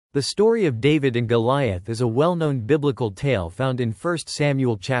The story of David and Goliath is a well-known biblical tale found in 1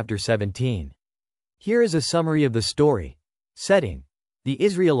 Samuel chapter 17. Here is a summary of the story. Setting. The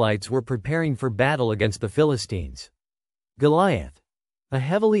Israelites were preparing for battle against the Philistines. Goliath. A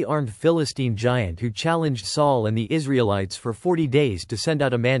heavily armed Philistine giant who challenged Saul and the Israelites for 40 days to send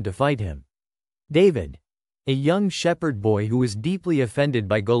out a man to fight him. David. A young shepherd boy who was deeply offended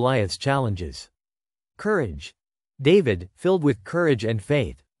by Goliath's challenges. Courage. David, filled with courage and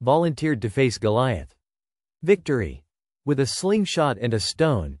faith, volunteered to face Goliath. Victory. With a slingshot and a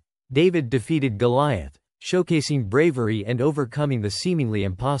stone, David defeated Goliath, showcasing bravery and overcoming the seemingly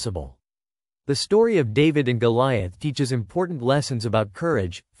impossible. The story of David and Goliath teaches important lessons about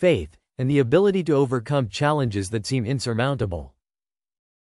courage, faith, and the ability to overcome challenges that seem insurmountable.